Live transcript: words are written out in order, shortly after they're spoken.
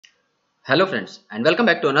Hello friends and welcome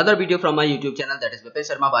back to another video from my YouTube channel, that is Vipin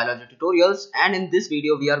Sharma Biology Tutorials. And in this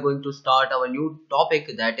video we are going to start our new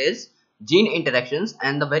topic, that is gene interactions.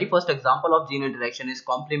 And the very first example of gene interaction is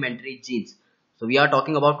complementary genes. So we are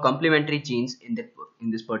talking about complementary genes in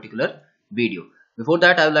this particular video. Before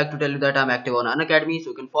that, I would like to tell you that I am active on Unacademy,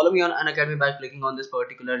 so you can follow me on Unacademy by clicking on this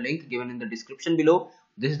particular link given in the description below.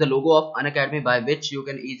 This is the logo of Unacademy, by which you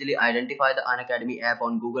can easily identify the Unacademy app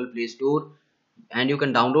on Google Play Store, and you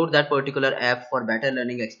can download that particular app for better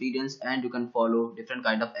learning experience, and you can follow different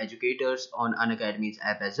kind of educators on Unacademy's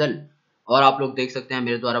app as well. और आप लोग देख सकते हैं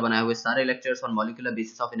मेरे द्वारा बनाए हुए सारे lectures on molecular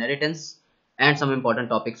basis of inheritance and some important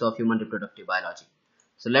topics of human reproductive biology.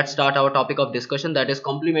 So let's start our topic of discussion, that is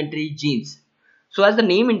complementary genes. So as the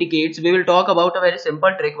name indicates, we will talk about a very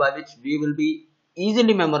simple trick by which we will be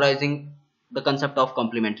easily memorizing the concept of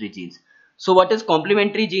complementary genes. So what is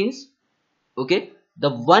complementary genes? Okay, the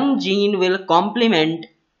one gene will complement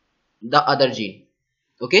the other gene.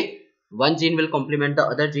 Okay, one gene will complement the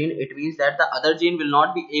other gene. It means that the other gene will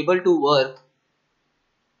not be able to work,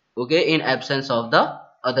 okay, in absence of the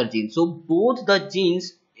other gene. So both the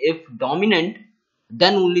genes, if dominant,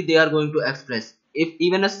 then only they are going to express. If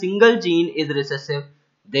even a single gene is recessive,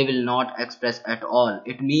 they will not express at all.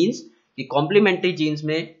 It means कि complementary genes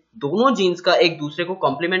में दोनों genes का एक दूसरे को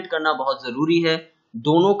complement करना बहुत जरूरी है,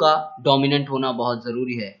 दोनों का dominant होना बहुत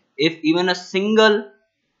जरूरी है. If even a single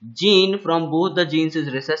gene from both the genes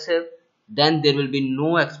is recessive, then there will be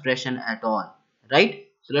no expression at all, right?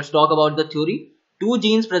 So let's talk about the theory. Two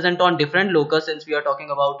genes present on different locus, since we are talking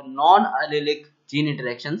about non-allelic gene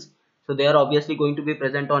interactions, so they are obviously going to be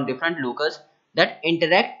present on different locus that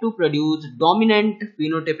interact to produce dominant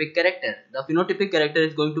phenotypic character. The phenotypic character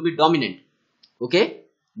is going to be dominant. Okay,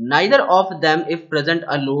 neither of them, if present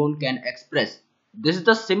alone, can express. This is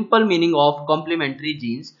the simple meaning of complementary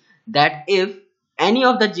genes, that if any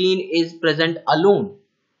of the gene is present alone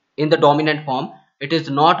in the dominant form, it is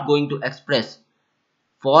not going to express.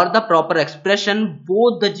 For the proper expression,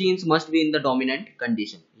 both the genes must be in the dominant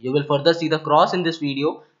condition. You will further see the cross in this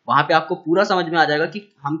video. वहां पे आपको पूरा समझ में आ जाएगा कि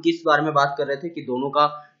हम किस बारे में बात कर रहे थे, कि दोनों का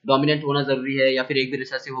डोमिनेंट होना जरूरी है या फिर एक भी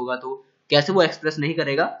रिसेसिव होगा तो कैसे वो एक्सप्रेस नहीं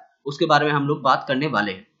करेगा, उसके बारे में हम लोग बात करने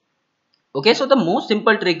वाले हैं. Okay, so the most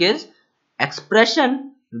simple trick is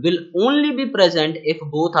expression will only be present if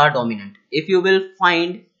both are dominant. If you will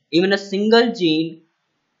find even a single gene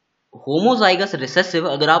homozygous recessive,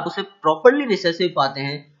 अगर आप उसे properly recessive पाते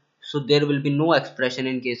हैं, so there will be no expression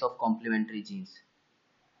in case of complementary genes.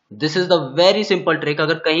 This is the very simple trick.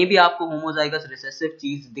 अगर कहीं भी आपको homozygous recessive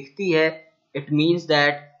चीज दिखती है, it means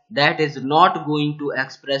that that is not going to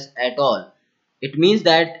express at all. It means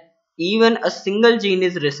that even a single gene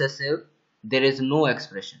is recessive, there is no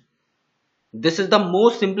expression. This is the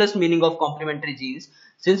most simplest meaning of complementary genes,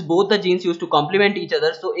 since both the genes used to complement each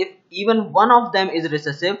other. So if even one of them is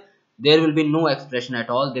recessive, there will be no expression at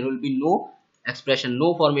all. There will be no expression,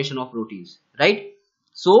 no formation of proteins, right?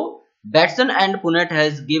 So Batson and Punnett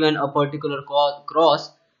has given a particular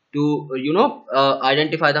cross to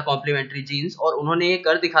identify the complementary genes, और उन्होंने ये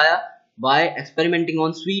कर दिखाया by experimenting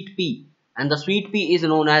on sweet pea, and the sweet pea is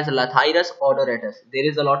known as Lathyrus odoratus. There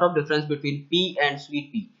is a lot of difference between pea and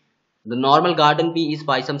sweet pea. The normal garden pea is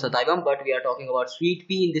Pisum sativum, but we are talking about sweet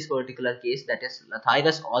pea in this particular case, that is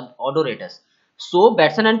Lathyrus odoratus. So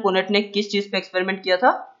Batson and Punnett ने किस चीज पे experiment किया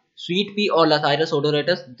था? Sweet pea or Lathyrus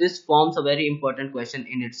odoratus. This forms a very important question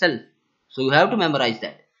in itself, so you have to memorize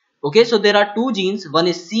that. Okay, so there are two genes, one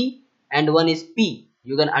is C and one is P.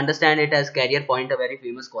 You can understand it as carrier point, a very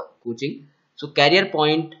famous coaching. So carrier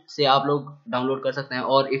point से आप लोग download कर सकते हैं,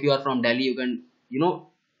 और if you are from Delhi, you can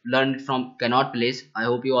learn it from Cannot Place. I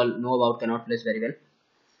hope you all know about Cannot Place very well.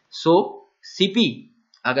 So CP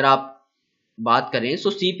अगर आप बात करें, so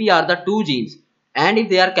CP are the two genes, and if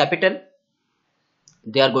they are capital,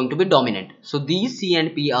 they are going to be dominant. So these C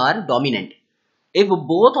and P are dominant. If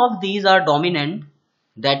both of these are dominant,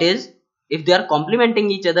 that is, if they are complementing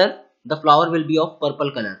each other, the flower will be of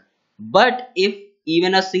purple color. But if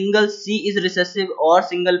even a single C is recessive or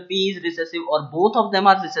single P is recessive, or both of them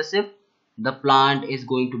are recessive, the plant is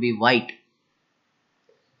going to be white.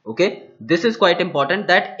 Okay, this is quite important,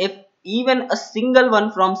 that if even a single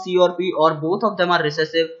one from C or P or both of them are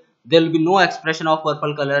recessive, there will be no expression of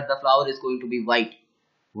purple color, the flower is going to be white.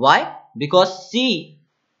 Why? Because C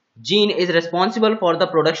gene is responsible for the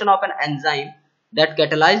production of an enzyme that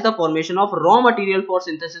catalyze the formation of raw material for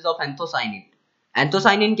synthesis of anthocyanin.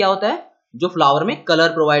 Anthocyanin क्या होता है? जो flower में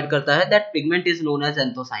colour provide करता है, that pigment is known as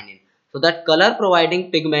anthocyanin. So that color providing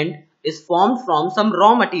pigment is formed from some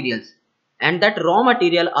raw materials, and that raw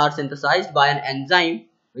material are synthesized by an enzyme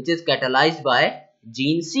which is catalyzed by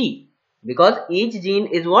gene C, because each gene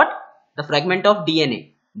is what? the fragment of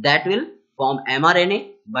DNA that will form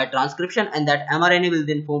mRNA by transcription, and that mRNA will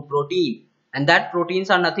then form protein, and that proteins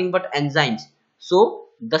are nothing but enzymes. So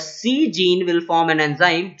the C gene will form an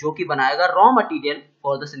enzyme जो कि बनाएगा raw material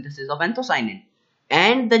for the synthesis of anthocyanin,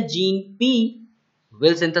 and the gene P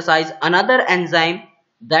will synthesize another enzyme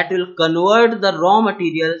that will convert the raw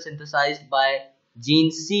material synthesized by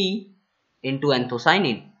gene C into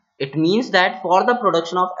anthocyanin. It means that for the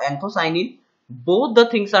production of anthocyanin, both the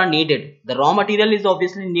things are needed. The raw material is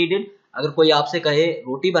obviously needed. अगर कोई आपसे कहे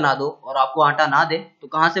रोटी बना दो और आपको आटा ना दे तो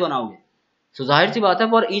कहाँ से बनाओगे? So जाहिर सी बात है,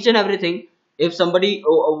 for each and everything, if somebody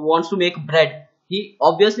wants to make bread, he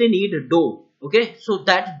obviously need dough. Okay, so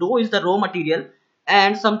that dough is the raw material,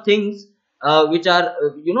 and some things which are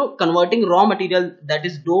converting raw material, that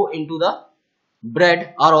is dough, into the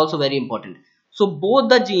bread are also very important. So both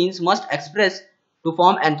the genes must express to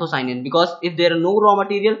form anthocyanin, because if there are no raw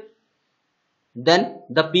material, then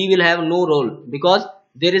the P will have no role, because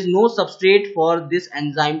there is no substrate for this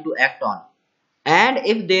enzyme to act on. And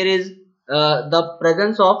if there is the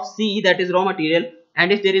presence of C, that is raw material,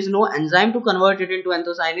 and if there is no enzyme to convert it into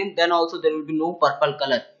anthocyanin, then also there will be no purple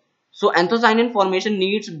color. So anthocyanin formation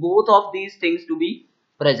needs both of these things to be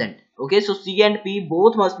present. Okay, so C and P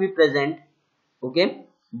both must be present. Okay,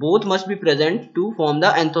 both must be present to form the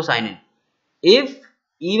anthocyanin. If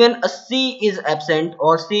even a C is absent,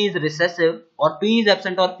 or C is recessive, or P is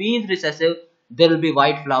absent or P is recessive, there will be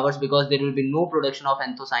white flowers, because there will be no production of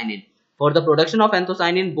anthocyanin. For the production of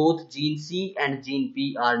anthocyanin, both gene C and gene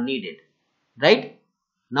P are needed. Right?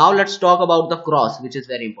 Now let's talk about the cross, which is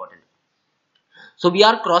very important. So we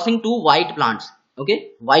are crossing two white plants.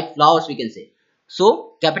 Okay, white flowers we can say.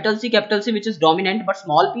 So capital C, which is dominant, but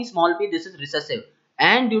small p, this is recessive.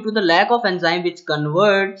 And due to the lack of enzyme which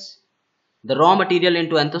converts the raw material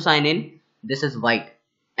into anthocyanin, this is white.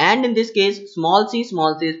 And in this case, small c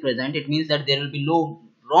is present. It means that there will be no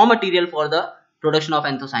raw material for the production of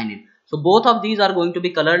anthocyanin. So both of these are going to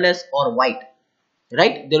be colorless or white.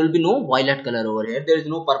 Right? There will be no violet color over here. There is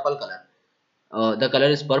no purple color. The color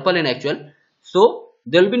is purple in actual. So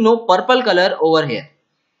there will be no purple color over here.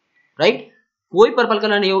 Right? कोई purple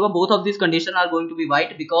color नहीं होगा. Both of these conditions are going to be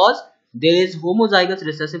white, because there is homozygous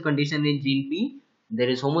recessive condition in gene P. There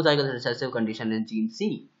is homozygous recessive condition in gene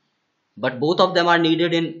C. But both of them are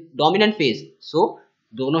needed in dominant phase. So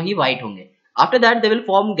दोनों ही white होंगे. After that they will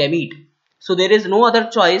form gamete. So there is no other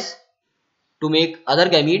choice to make other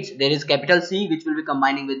gametes. There is capital C, which will be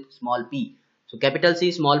combining with small p. So capital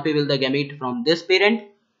C, small p will be the gamete from this parent,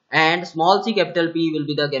 and small c, capital P will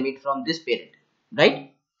be the gamete from this parent.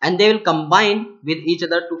 Right? And they will combine with each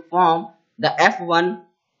other to form the F1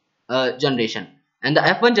 generation. And the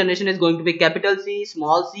F1 generation is going to be capital C,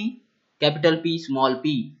 capital P, small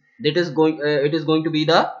p. That is going. It is going to be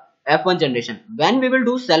the F1 generation. When we will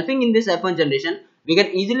do selfing in this F1 generation, we can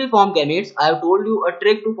easily form gametes. I have told you a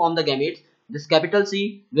trick to form the gametes. This capital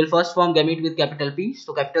C will first form gamete with capital P.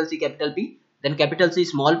 So capital C, capital P, then capital C,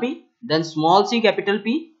 small p, then small c, capital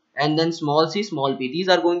P, and then small c, small p. These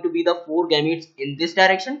are going to be the 4 gametes in this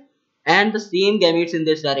direction, and the same gametes in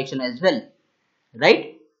this direction as well.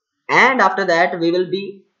 Right? And after that we will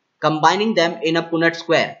be combining them in a Punnett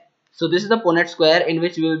square. So this is the Punnett square in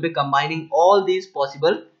which we will be combining all these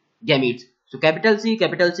possible gametes. So capital C,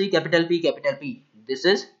 capital C, capital P, capital P. This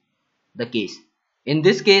is the case. In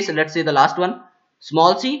this case, let's say the last one,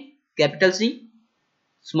 small c, capital C,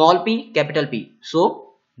 small p, capital P.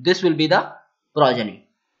 So this will be the progeny.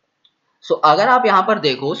 So अगर आप यहाँ पर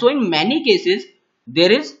देखो, so in many cases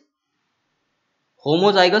there is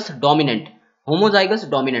homozygous dominant.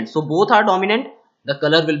 So both are dominant. The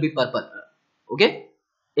color will be purple. Okay.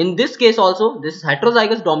 In this case also, this is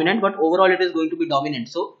heterozygous dominant, but overall it is going to be dominant.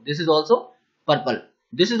 So this is also purple.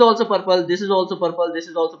 This is also purple. This is also purple. This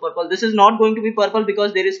is also purple. This is not going to be purple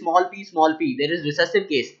because there is small p. There is recessive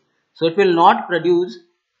case. So it will not produce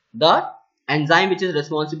the enzyme which is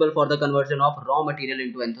responsible for the conversion of raw material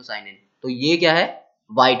into anthocyanin. तो ये क्या है?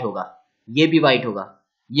 White होगा. ये भी white होगा.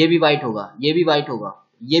 ये भी white होगा. ये भी white होगा.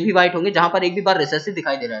 ये भी white होंगे. जहां पर एक भी बार recessive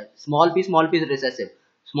दिखाई दे रहा है. Small p is recessive.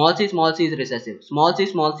 Small c is recessive. Small c,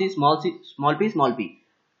 small p, small p.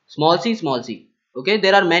 Small c. Okay,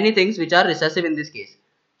 there are many things which are recessive in this case.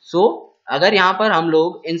 So अगर यहाँ पर हम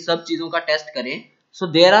लोग इन सब चीजों का टेस्ट करें, so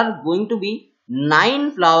there are going to be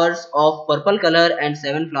 9 flowers of purple color and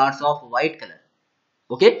 7 flowers of white color.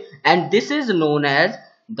 Okay, and this is known as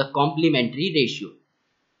the complementary ratio.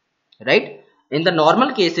 Right? In the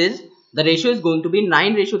normal cases, the ratio is going to be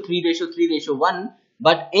 9:3:3:1,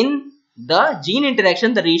 but in the gene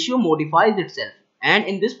interaction, the ratio modifies itself, and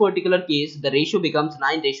in this particular case, the ratio becomes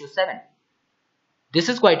 9:7. This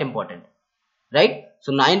is quite important. Right.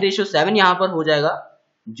 सो 9:7 यहाँ पर हो जाएगा,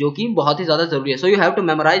 जो कि बहुत ही ज्यादा जरूरी है। So you have to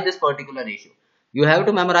memorise this particular ratio. You have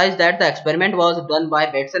to memorize that the experiment was done by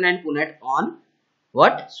Batson and Punnett on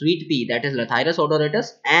what? Sweet pea, that is Lathyrus odoratus,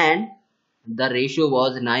 and the ratio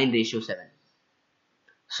was 9:7.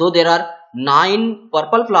 So there are 9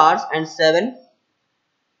 purple flowers and 7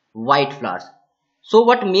 white flowers. So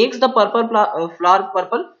what makes the purple flower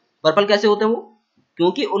purple? Purple कैसे होते हैं वो?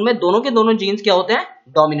 क्योंकि उनमें दोनों के दोनों genes क्या होते हैं?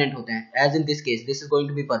 Dominant होते हैं. As in this case, this is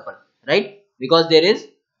going to be purple, right? Because there is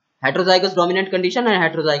heterozygous dominant condition and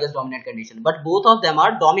heterozygous dominant condition, but both of them are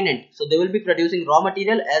dominant, so they will be producing raw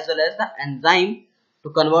material as well as the enzyme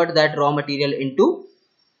to convert that raw material into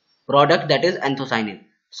product, that is anthocyanin.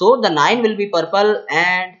 So the 9 will be purple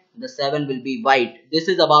and the 7 will be white.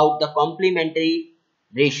 This is about the complementary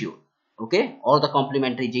ratio, okay, or the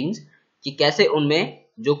complementary genes, कि कैसे उनमें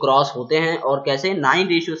जो cross होते हैं और कैसे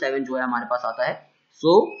 9:7 जो है हमारे पास आता है।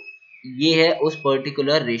 सो ये है उस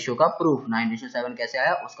पर्टिकुलर रेशियो का प्रूफ। 9:7 कैसे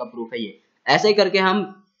आया उसका प्रूफ है ये। ऐसे ही करके हम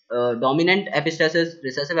डोमिनेंट एपिस्टेसिस,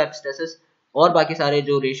 रिसेसिव एपिस्टेसिस और बाकी सारे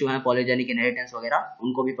जो रेशियो हैं, पॉलीजेनिक इनहेरिटेंस वगैरह,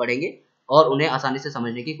 उनको भी पढ़ेंगे और उन्हें आसानी से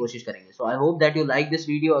समझने की कोशिश करेंगे। सो I hope that you like this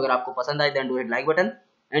video. अगर आपको पसंद आए then do hit like button,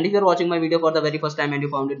 and if you are watching my video for the very first time and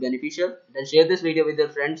you found it beneficial, then share this video with your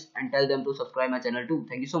friends and tell them to subscribe my channel too.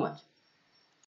 Thank you so much.